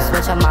hurt you,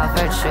 switch up my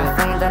virtue.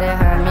 Think that it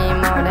hurt me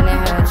more than it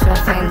hurt you.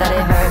 Think that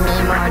it hurt me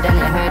more than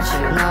it hurt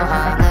you. No,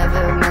 I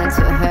never meant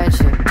to hurt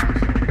you.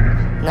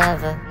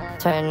 Never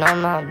turn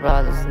on my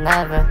brothers,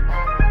 never.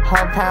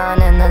 Whole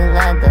pound in the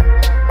leather,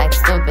 act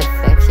stupid,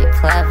 think you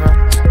clever.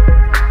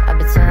 I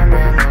be turning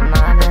in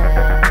my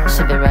bed,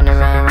 she be running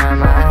round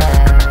my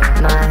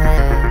head, my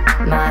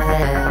head, my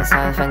head.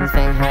 Sorry if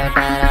anything hurt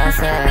that I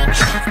said.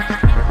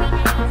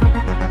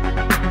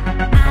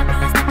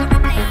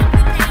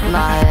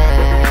 My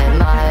head,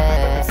 my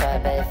head. Sorry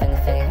babe if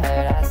anything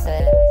hurt I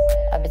said.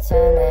 I be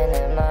turning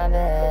in my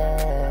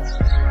bed,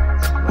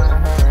 my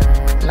head,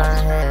 my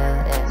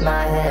head,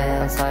 my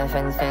head. I'm sorry if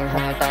anything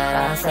hurt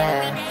that I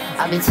said.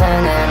 I be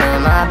turning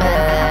in my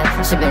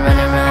bed, she be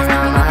running round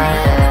my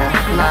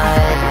head, my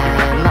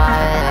head, my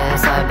head.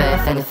 Sorry babe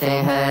if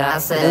anything hurt I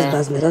said.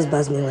 Just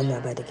buzz me when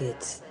you're by the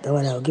gates. That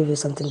one I'll give you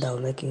something that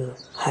will make you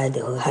hide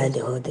the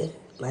whole day.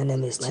 My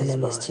name is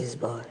Cheese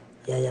Boy.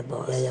 Yeah,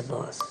 boss. Yeah,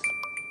 boss.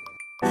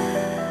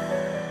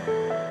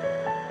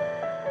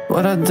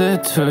 What I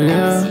did to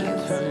you,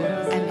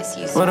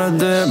 what I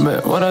did,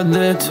 but what I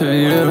did to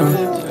you,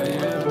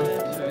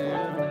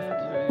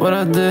 what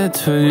I did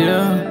to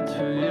you,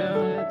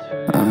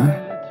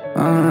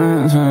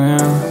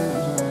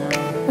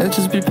 it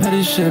just be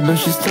petty shit, but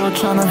she's still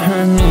tryna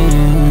hurt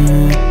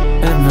me.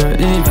 Ever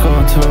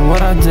equal to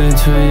what I did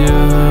to you.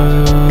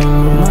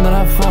 Know that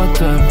I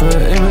fucked up,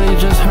 but it really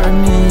just hurt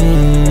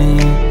me.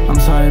 I'm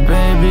sorry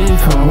baby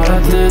for what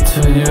I did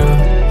to you.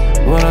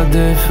 What I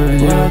did for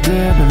you, what I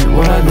did, baby,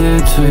 what I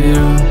did to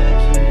you.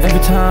 Every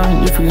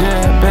time you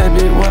forget,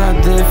 baby, what I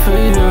did for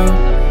you.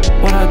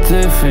 What I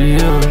did for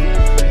you,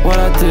 what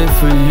I did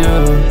for you.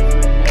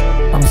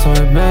 I'm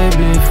sorry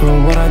baby for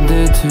what I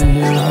did to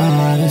you.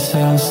 I already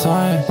said I'm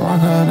sorry, my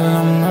God, and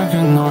I'm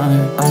working on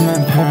it. I'm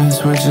in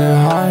Paris with your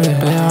heart,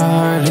 baby,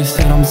 I already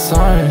said I'm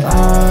sorry. I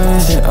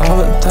already did all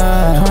of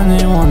that,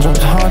 21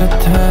 dropped heart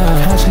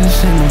attack. Catching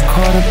shit, no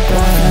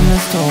quarterback, and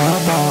it's still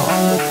about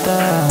all of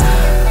that.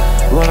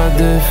 What I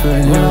did for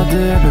you, what I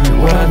did, baby,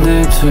 what I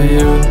did to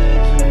you.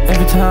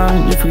 Every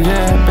time you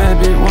forget,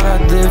 baby, what I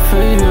did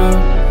for you.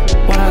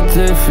 What I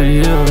did for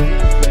you.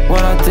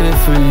 What I did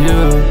for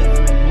you.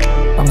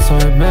 I'm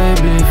sorry,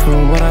 baby, for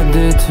what I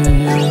did to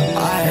you.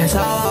 I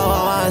saw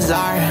what was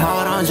dark,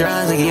 hold on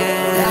drugs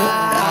again.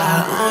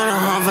 On the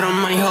hunt for the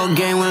money, whole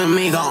game with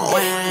me gon'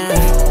 win.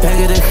 Back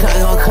at the cut,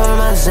 gon' cover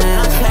my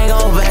sins. Can't go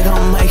back,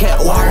 gon' make it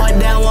work. One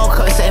down, woke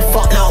up, said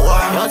fuck no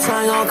work. Your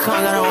time gon'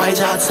 come, gotta wait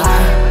your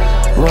turn.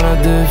 What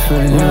I did for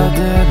you, what I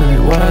did, baby,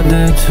 what I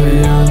did to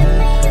you.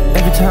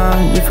 Every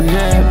time you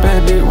forget,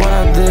 baby, what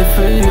I did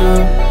for you.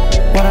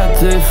 What I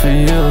did for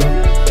you.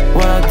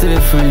 What I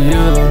did for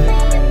you.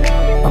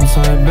 I'm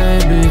sorry,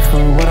 baby,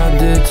 for what I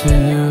did to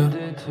you.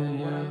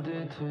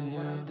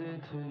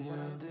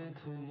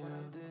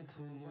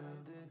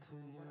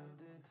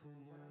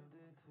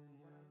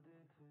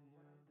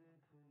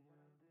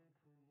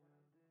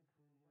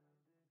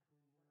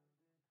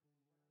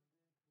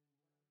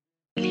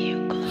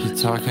 He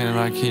talking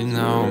like he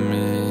know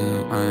me.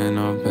 I ain't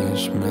no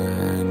bitch,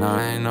 man.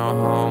 I ain't no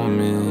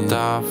homie.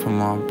 Die for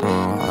my bro,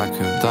 I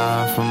could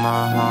die for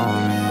my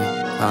homie.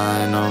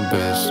 I ain't no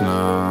bitch,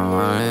 no,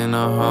 I ain't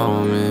no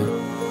homie.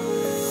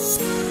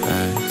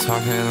 Hey,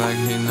 talking like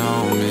he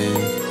know me.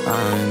 I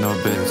ain't no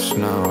bitch,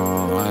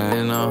 no, I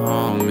ain't no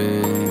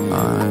homie.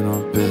 I ain't no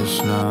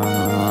bitch, no,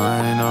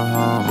 I ain't no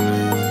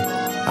homie.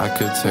 I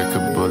could take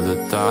a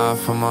bullet, die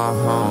for my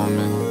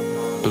homie.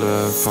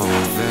 Blood from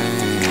my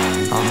vein.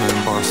 I'm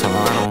in Bar, so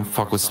I don't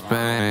fuck with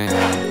Spain.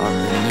 I'm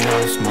in New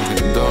York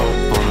smoking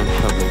dope on a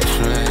public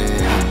train.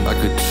 I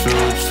could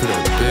choose to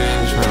that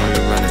binge when we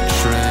ran a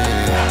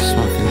train.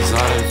 Smoking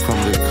exotic from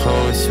the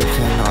coast you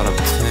cannot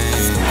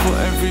obtain. For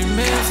every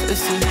miss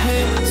it's a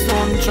hit, so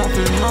I'm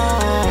dropping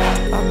more.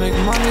 I make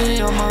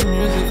money on my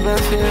music,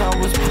 last year I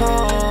was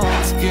poor.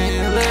 It's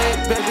getting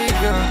late, baby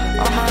girl,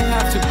 I might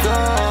have to go.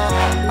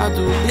 I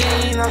do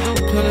lean, I do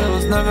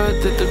pills, never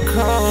did the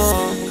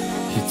coke.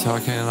 He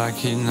talking like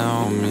he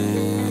know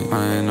me.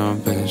 I ain't no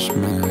bitch,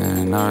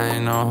 man, I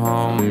ain't no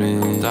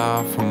homie.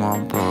 Die for my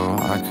bro,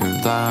 I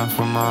could die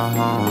for my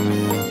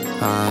homie.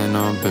 I ain't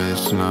no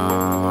bitch,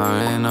 no,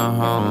 I ain't no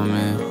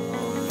homie.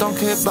 Don't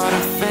care about the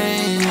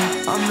fame.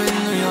 I'm in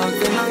New York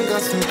and I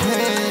got some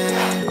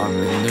pain. I'm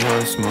in New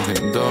York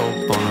smoking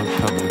dope on a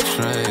public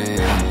train.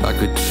 I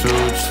could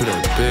choose to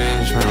that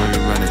binge when we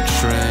ran a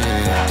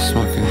train.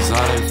 Smoking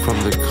exotic from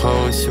the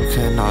coast you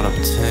cannot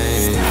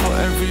obtain. For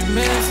every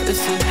miss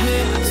it's a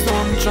hit, so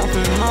I'm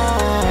dropping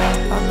more.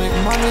 I make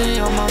money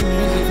on my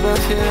music,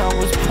 last year I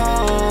was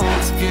poor.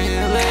 It's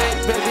getting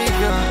late, baby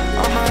girl,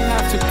 I might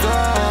have to go.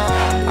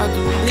 I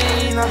do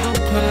lean, I do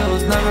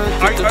pills, never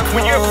did the coke.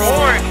 When you're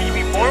born, can you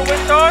be born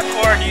with sauce,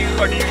 or do you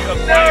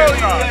acquire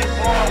sauce?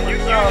 You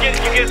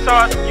get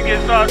sauce. You get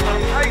sauce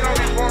from. How you gonna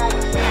be born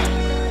with season?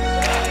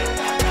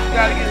 You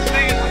gotta get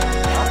seasoned.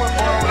 I was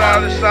born without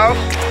the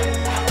sauce.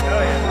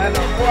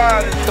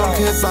 Don't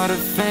care about the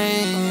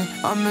fame.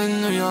 I'm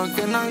in New York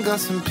and I got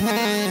some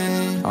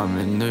pain. I'm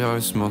in New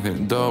York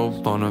smoking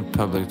dope on a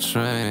public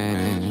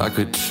train. I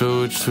could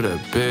choose to that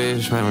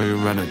bitch when we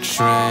ran a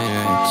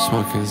train.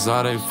 Smoking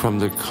exotic from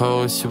the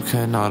coast you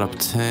cannot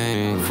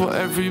obtain. For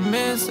every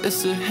miss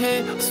it's a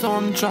hit, so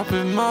I'm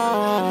dropping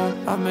more.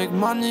 I make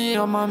money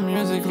on my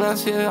music,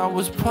 last year I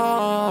was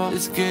poor.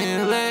 It's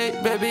getting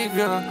late, baby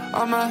girl,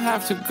 I'ma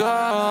have to go.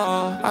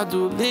 I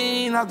do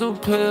lean, I do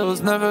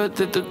pills, never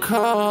did the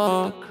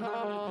coke.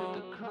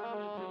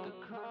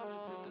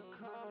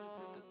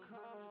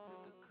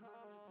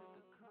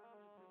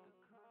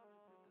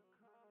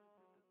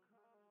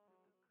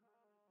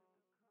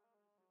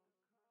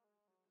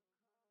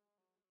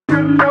 I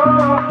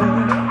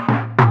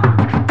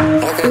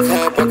got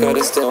cap, I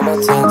gotta stay on my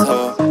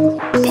 10-toe.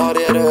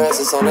 Party at her house,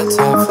 it's on the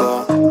 10th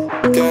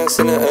floor. Gas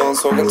in the air, I'm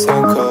smoking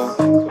TheTenCo.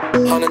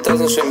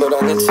 100,000 stream, but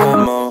I need 10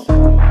 more.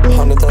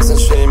 100,000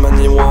 stream, I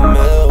need 1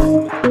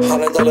 mil.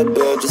 $100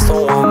 bill, just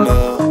on 1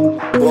 mil.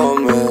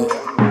 1 mil,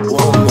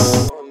 1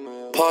 mil.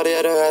 Party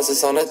at her house,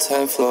 it's on the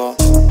 10th floor.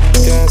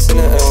 Gas in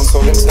the air, I'm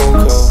smoking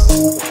TheTenCo.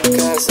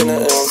 Gas in the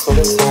air, I'm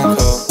smoking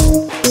TheTenCo.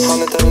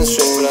 100,000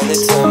 streams, but I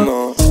need 10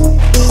 more.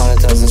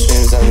 100,000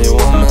 streams, I need 1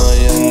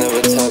 million.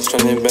 Never touched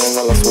 20 bands,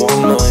 I lost 1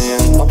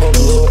 million. I put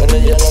blue in the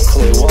yellow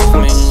clay, walk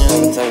me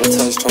in. Never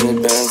touched 20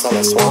 bands, I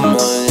lost 1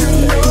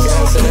 million. Hey,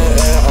 gas in the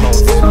air, I don't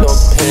feel no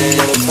pain.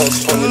 Never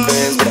touched 20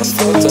 bands, but I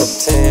fucked up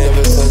 10.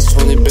 Never touched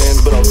 20 bands,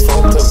 but I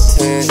fucked up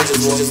 10.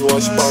 Just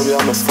watch Barbie,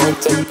 I'm a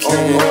fucked up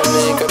king. On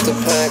me, got the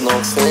pack, no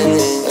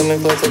fanny. In the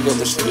club, take up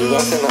the shit, you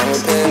rockin' out a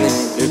penny.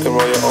 You can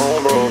roll your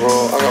own,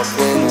 bro, I got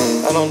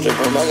plenty. I don't drink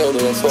from my girl,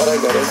 that's what I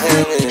got a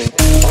handy.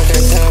 I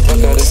can't tap, I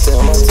gotta stay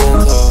on my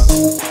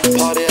 10-toe.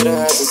 Party at her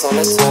house, it's on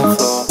the 10th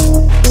floor.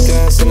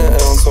 Gas in the air,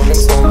 I'm smoking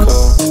TheTenCo.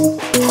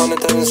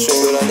 100,000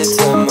 streams, but I need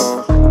 10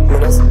 more.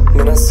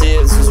 When I see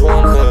it, it's just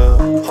 1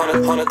 hill.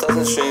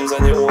 100,000 streams, I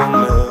need 1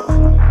 mil.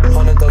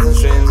 100,000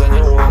 streams, I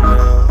need 1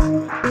 mil.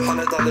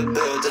 $100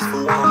 bill just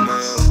for 1 mil.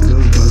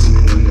 Love buzzing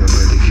me when my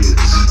body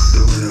gets.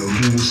 Don't know,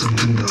 give me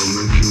something that'll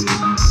make you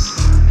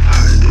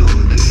hide all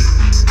day.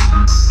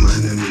 My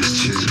name is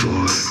Cheese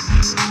Boy.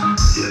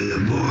 Yeah,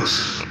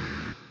 boss.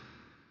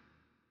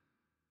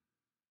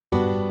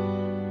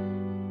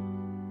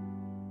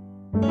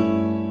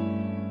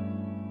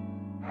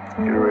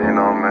 You already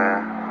know, man.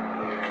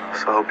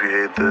 So I hope you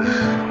hate this.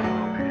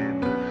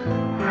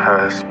 Had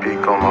to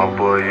speak on my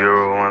boy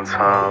Euro one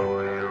time.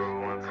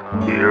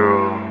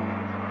 Euro,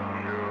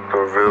 the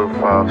real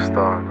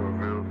 5-star.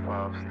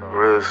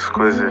 Real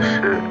exquisite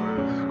shit.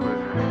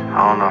 I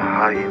don't know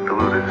how he do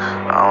this.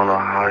 I don't know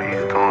how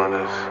he's doing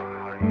this.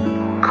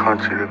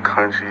 Country to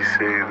country,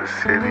 city to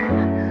city.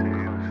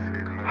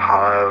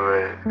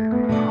 However,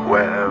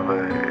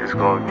 wherever it's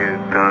gonna get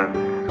done.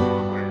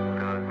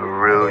 The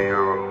real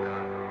Euro,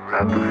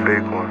 not the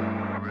fake one.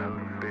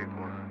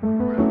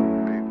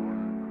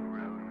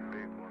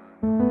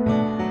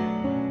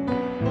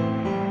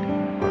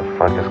 What the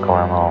fuck is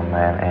going on,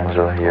 man?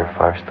 Angel here,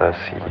 5-star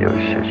CEO,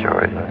 shit, you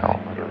already know.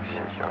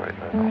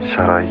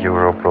 Shout out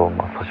Euro, bro,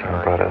 my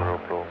fucking brother.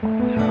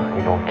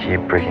 We don't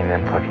keep breaking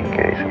them fucking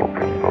gates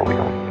open, bro. We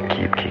don't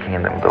keep kicking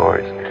in them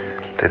doors.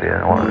 They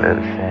didn't want to let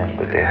us in,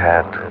 but they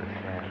had to.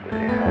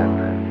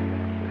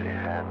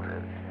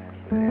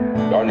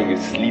 Y'all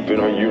niggas sleeping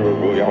on Euro,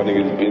 bro. Y'all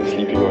niggas been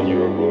sleeping on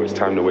Euro, bro. It's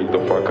time to wake the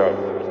fuck up.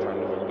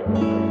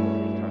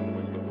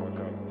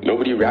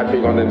 Nobody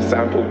rapping on them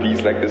sample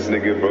beats like this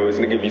nigga, bro. This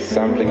nigga be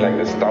sampling like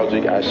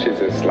nostalgic ass shit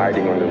and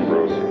sliding on them,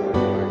 bro.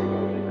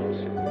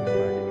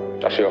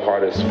 That shit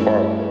hard as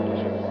fuck.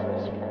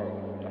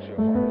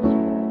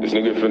 This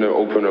nigga finna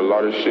open a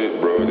lot of shit,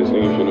 bro. This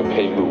nigga finna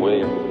pave the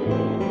way.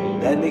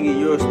 That nigga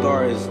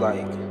Euro5tar is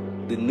like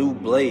the new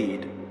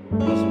Blade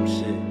on some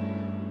shit.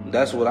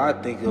 That's what I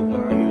think of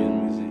when I hear his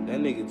music. That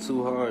nigga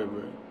too hard,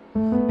 bro.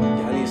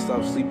 Y'all need to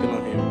stop sleeping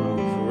on him, bro.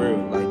 For real.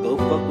 Like, go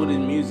fuck with his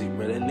music,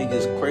 bro. That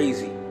nigga's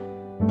crazy.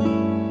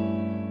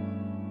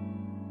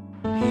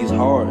 He's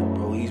hard,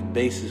 bro. He's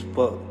bass as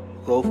fuck.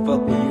 Go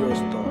fuck with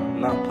Euro5tar. I'm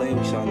not playing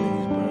with y'all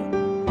niggas, bro.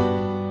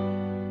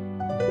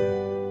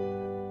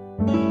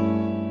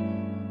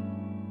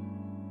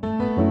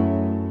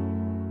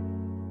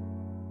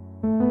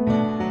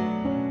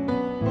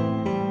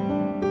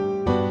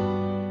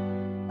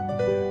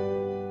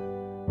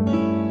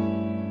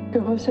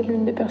 Euro, c'est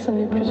l'une des personnes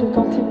les plus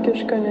authentiques que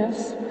je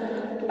connaisse.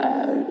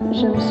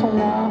 J'aime son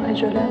art et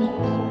je l'aime.